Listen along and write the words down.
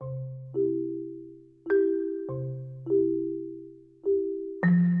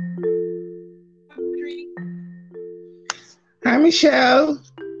Michelle.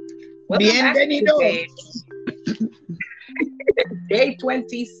 Welcome back to Bienvenido. day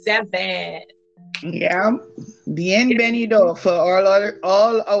 27. Yeah. Bienvenido for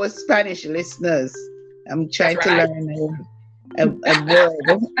all our Spanish listeners. I'm That's trying to right. learn a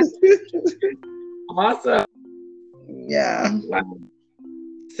word. Awesome. Yeah. Wow.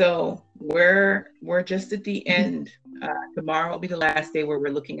 So we're just at the end. Tomorrow will be the last day where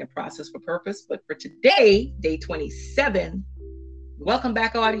we're looking at process for purpose. But for today, day 27, welcome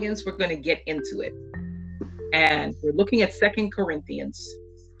back, audience. We're going to get into it. And we're looking at Second Corinthians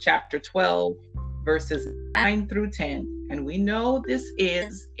chapter 12, verses 9 through 10. And we know this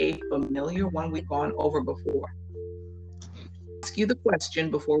is a familiar one we've gone over before. Ask you the question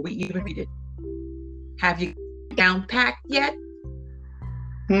before we even read it. Have you down packed yet?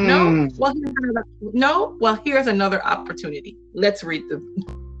 No? Well, here's another opportunity. Let's read the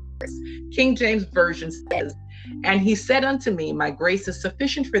verse. King James Version says, "And he said unto me, my grace is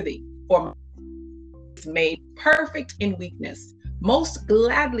sufficient for thee, for my is made perfect in weakness. Most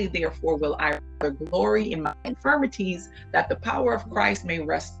gladly, therefore, will I rather glory in my infirmities, that the power of Christ may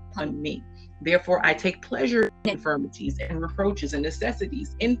rest on me. Therefore, I take pleasure in infirmities and reproaches and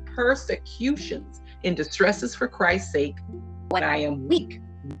necessities, in persecutions, in distresses for Christ's sake. When I am weak,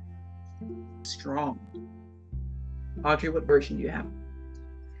 strong." Audrey, what version do you have?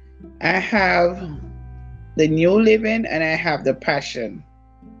 I have the New Living and I have the Passion.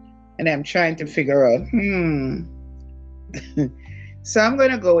 And I'm trying to figure out, So I'm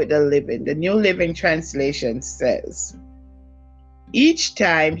going to go with the Living. The New Living Translation says, "Each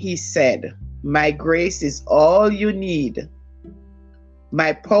time he said, 'My grace is all you need.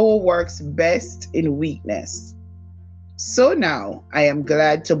 My power works best in weakness. So now I am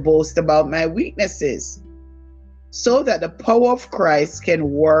glad to boast about my weaknesses, so that the power of Christ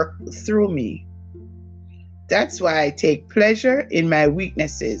can work through me. That's why I take pleasure in my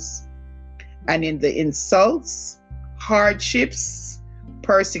weaknesses and in the insults, hardships,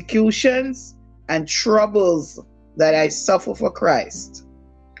 persecutions, and troubles that I suffer for Christ.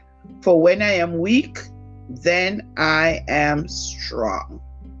 For when I am weak, then I am strong."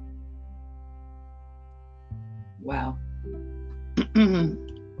 Wow.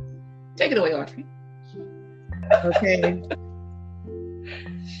 Take it away, Audrey. Okay.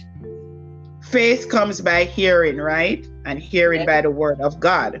 Faith comes by hearing, right? And hearing by the word of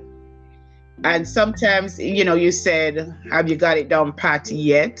God. And sometimes, you said, have you got it down pat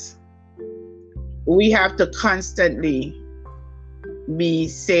yet? We have to constantly be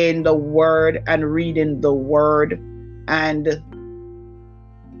saying the word and reading the word. And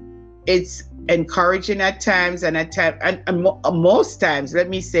it's encouraging at times, and most times, let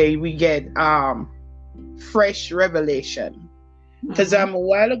me say, we get fresh revelation. Because a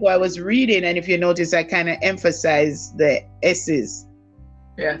while ago I was reading, and if you notice, I kind of emphasized the S's.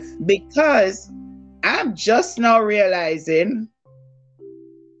 Yes. Because I'm just now realizing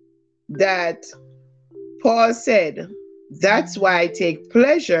that Paul said, "That's why I take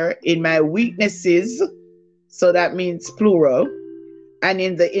pleasure in my weaknesses." So that means plural. "And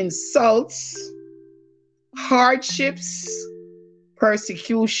in the insults, hardships,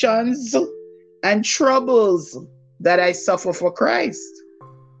 persecutions, and troubles that I suffer for Christ."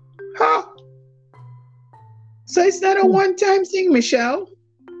 Huh? So it's not a one-time thing, Michelle.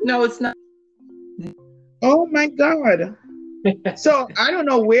 No, it's not. Oh my God. So I don't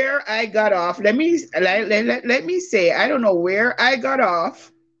know where I got off. Let me say, I don't know where I got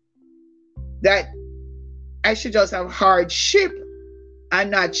off that I should just have hardship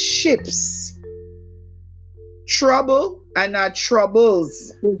and not ships, trouble and not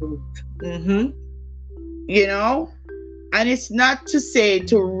troubles. And it's not to say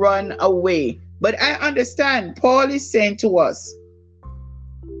to run away, but I understand Paul is saying to us,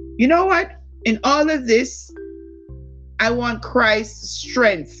 you know what? In all of this, I want Christ's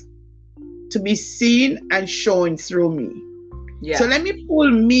strength to be seen and shown through me. Yeah. So let me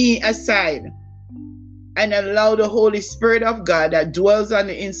pull me aside and allow the Holy Spirit of God that dwells on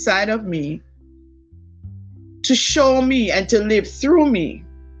the inside of me to show me and to live through me.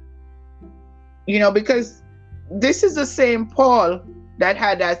 Because this is the same Paul that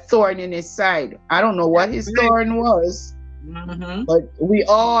had that thorn in his side. I don't know what his thorn was, but we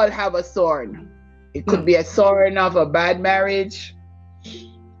all have a thorn. It could be a thorn of a bad marriage,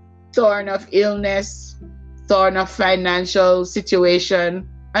 thorn of illness, thorn of financial situation,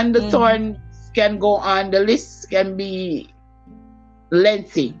 and the thorn can go on. The list can be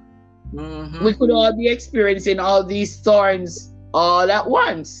lengthy. We could all be experiencing all these thorns all at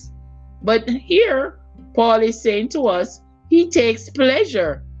once. But here, Paul is saying to us, he takes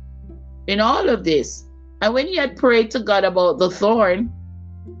pleasure in all of this. And when he had prayed to God about the thorn,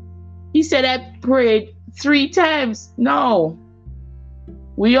 he said, I prayed 3 times. No.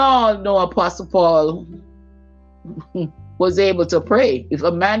 We all know Apostle Paul was able to pray. If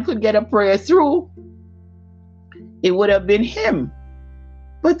a man could get a prayer through, it would have been him.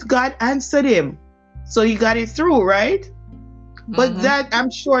 But God answered him. So he got it through, right? But that, I'm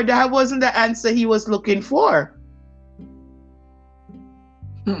sure that wasn't the answer he was looking for.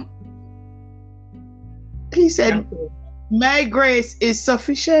 He said, my grace is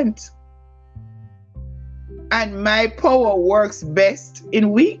sufficient. And my power works best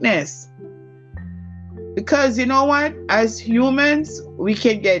in weakness. Because you know what? As humans, we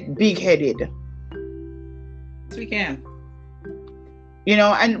can get big-headed. Yes, we can. You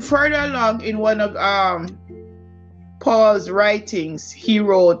know, and further along in one of Paul's writings, he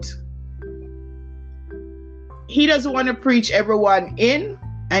wrote, he doesn't want to preach everyone in,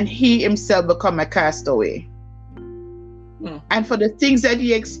 and he himself become a castaway. And for the things that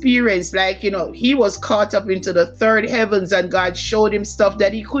he experienced, like, you know, he was caught up into the third heavens and God showed him stuff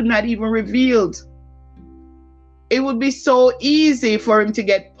that he could not even reveal. It would be so easy for him to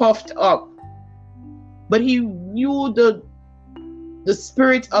get puffed up. But he knew the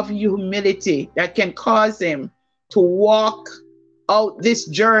spirit of humility that can cause him to walk out this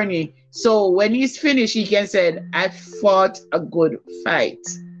journey. So when he's finished, he can say, I fought a good fight.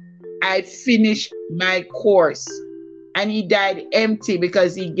 I finished my course. And he died empty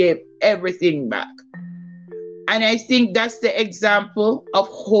because he gave everything back. And I think that's the example of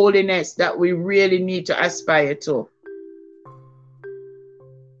holiness that we really need to aspire to.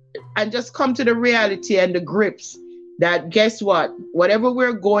 And just come to the reality and the grips that, guess what? Whatever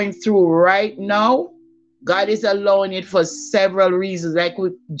we're going through right now, God is allowing it for several reasons. Like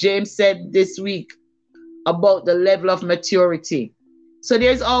what James said this week about the level of maturity. So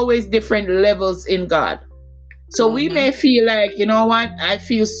there's always different levels in God. So we may feel like, you know what, I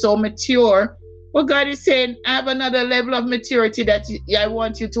feel so mature. Well, God is saying, I have another level of maturity that I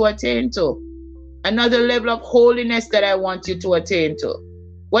want you to attain to. Another level of holiness that I want you to attain to.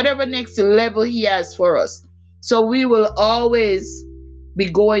 Whatever next level he has for us. So we will always be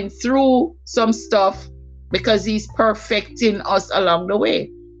going through some stuff because he's perfecting us along the way.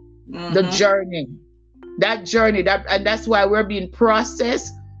 The journey. That journey, and that's why we're being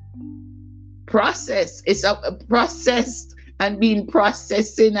processed. It's a process and being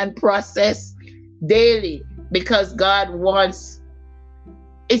processing and processed daily because God wants,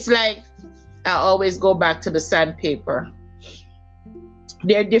 it's like, I always go back to the sandpaper.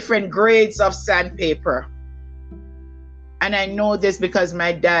 There are different grades of sandpaper. And I know this because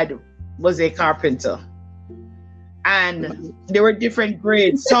my dad was a carpenter. And there were different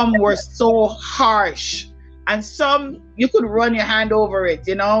grades. Some were so harsh. And some, you could run your hand over it,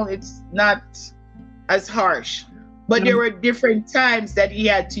 you know, it's not as harsh. But there were different times that he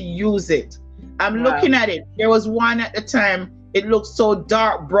had to use it. I'm looking at it. There was one at the time, it looked so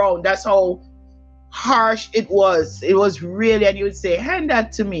dark brown. That's how harsh it was. It was really, and he would say, hand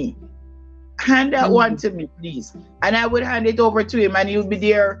that to me. Hand that one to me, please. And I would hand it over to him and he would be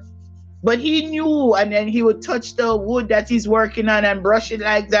there. But he knew, and then he would touch the wood that he's working on and brush it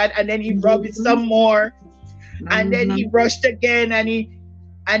like that. And then he rub it some more. And then he brushed again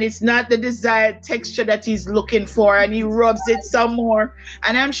and it's not the desired texture that he's looking for, and he rubs it some more.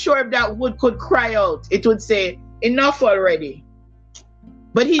 And I'm sure if that wood could cry out, it would say, enough already.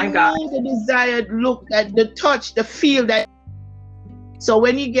 But he knew the desired look, that the touch, the feel that. So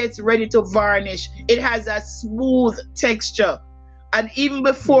when he gets ready to varnish, it has a smooth texture. And even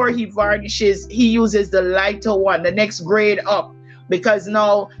before he varnishes, he uses the lighter one, the next grade up. Because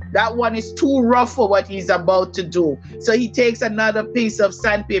now that one is too rough for what he's about to do. So he takes another piece of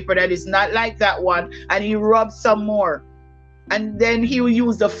sandpaper that is not like that one and he rubs some more. And then he will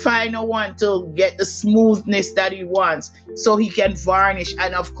use the finer one to get the smoothness that he wants so he can varnish.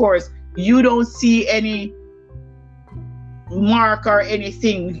 And of course, you don't see any mark or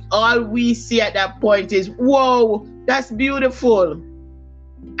anything. All we see at that point is, whoa, that's beautiful.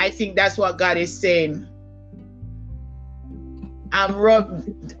 I think that's what God is saying.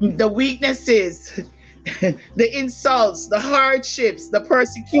 The weaknesses, the insults, the hardships, the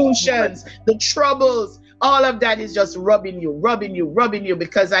persecutions, the troubles, all of that is just rubbing you,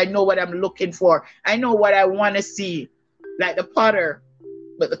 because I know what I'm looking for. I know what I want to see. Like the potter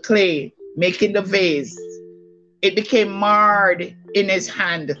with the clay, making the vase. It became marred in his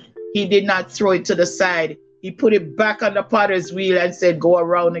hand. He did not throw it to the side. He put it back on the potter's wheel and said, go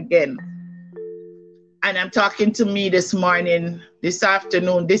around again. And I'm talking to me this morning, this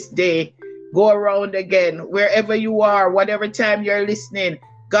afternoon, this day, go around again, wherever you are, whatever time you're listening.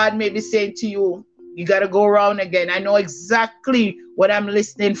 God may be saying to you, You got to go around again. I know exactly what I'm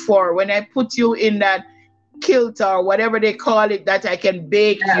listening for. When I put you in that kilter or whatever they call it, that I can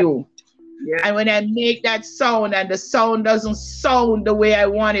bake you. Yeah. And when I make that sound and the sound doesn't sound the way I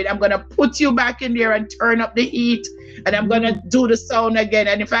want it, I'm going to put you back in there and turn up the heat. And I'm going to do the sound again.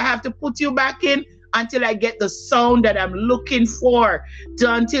 And if I have to put you back in until I get the sound that I'm looking for,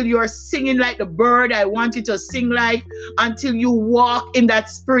 until you're singing like the bird I want you to sing like, until you walk in that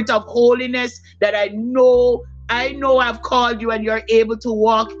spirit of holiness that I know I've called you and you're able to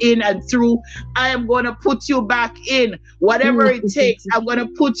walk in and through, I am going to put you back in. Whatever it takes, I'm going to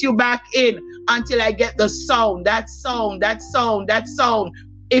put you back in until I get the sound, that sound.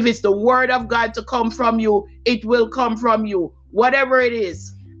 If it's the word of God to come from you, it will come from you, whatever it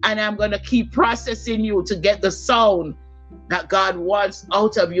is. And I'm going to keep processing you to get the sound that God wants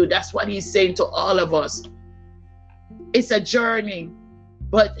out of you. That's what he's saying to all of us. It's a journey,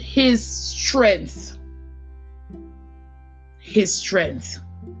 but his strength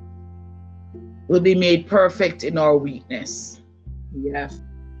will be made perfect in our weakness. Yes.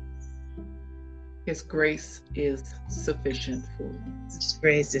 His grace is sufficient for us. His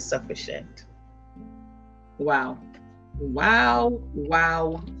grace is sufficient. Wow.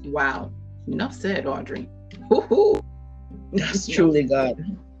 Enough said, Audrey. Woo-hoo. That's truly God.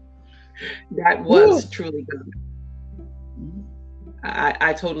 That was truly God.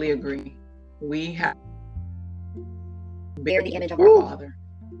 I totally agree. We have bear the image of our Father.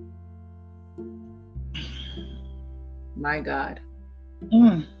 My God.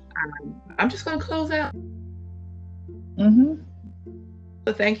 I'm just going to close out.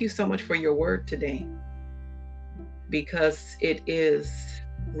 So thank you so much for your word today, because it is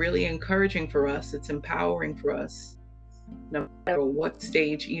really encouraging for us. It's empowering for us, no matter what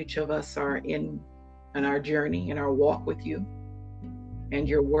stage each of us are in our journey, in our walk with you. And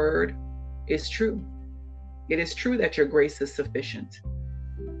your word is true. It is true that your grace is sufficient.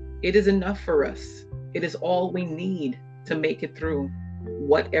 It is enough for us. It is all we need to make it through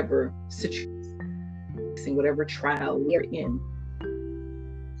whatever situation, whatever trial we're in.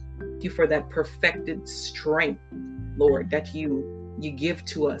 Thank you for that perfected strength, Lord, that you give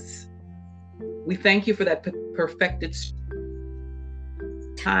to us. We thank you for that perfected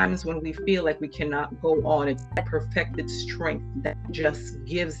times when we feel like we cannot go on. It's that perfected strength that just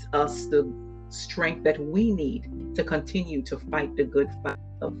gives us the strength that we need to continue to fight the good fight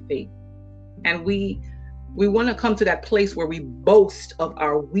of faith. And we want to come to that place where we boast of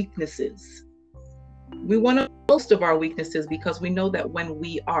our weaknesses. We want to boast of our weaknesses because we know that when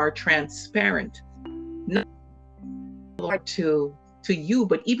we are transparent, not Lord to you,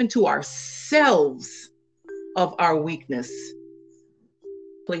 but even to ourselves of our weakness,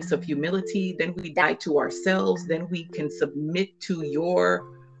 place of humility, then we die to ourselves, then we can submit to your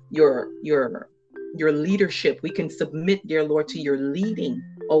leadership. We can submit, dear Lord, to your leading,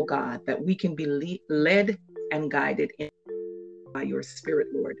 oh God, that we can be led and guided by your Spirit,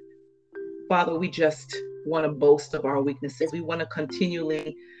 Lord. Father, we just want to boast of our weaknesses. We want to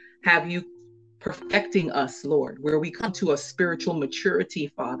continually have you perfecting us, Lord, where we come to a spiritual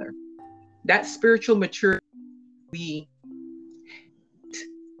maturity, Father. That spiritual maturity, we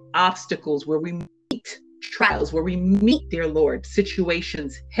obstacles, where we meet trials, where we meet, dear Lord,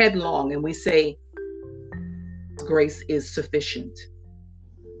 situations headlong, and we say, grace is sufficient.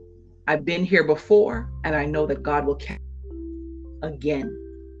 I've been here before, and I know that God will catch again.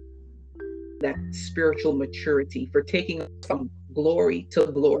 That spiritual maturity, for taking us from glory to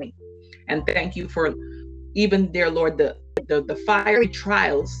glory. And thank you for even, dear Lord, the fiery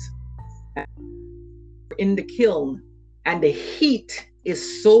trials in the kiln, and the heat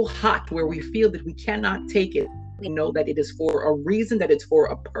is so hot where we feel that we cannot take it. We know that it is for a reason, that it's for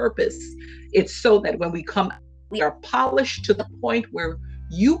a purpose. It's so that when we come, we are polished to the point where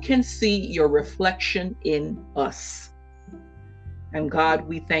you can see your reflection in us. And God,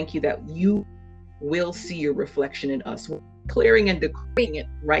 we thank you that you will see your reflection in us. We're declaring and decreeing it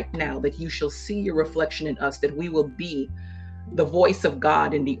right now, that you shall see your reflection in us, that we will be the voice of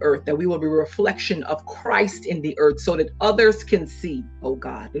God in the earth, that we will be a reflection of Christ in the earth, so that others can see, oh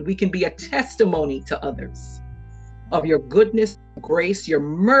God, that we can be a testimony to others of your goodness, grace, your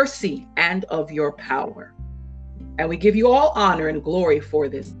mercy, and of your power. And we give you all honor and glory for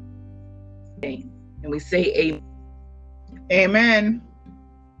this name. And we say amen. Amen.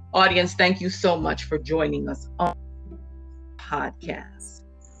 Audience, thank you so much for joining us on the podcast.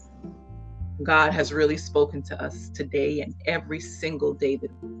 God has really spoken to us today and every single day that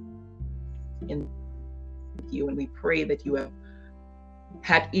in you, and we pray that you have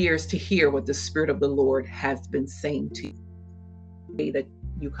had ears to hear what the Spirit of the Lord has been saying to you. Pray that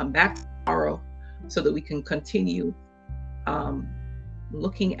you come back tomorrow so that we can continue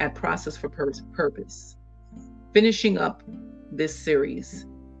looking at process for purpose, finishing up this series.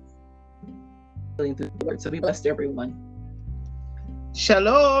 So be blessed, everyone.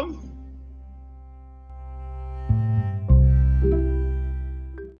 Shalom.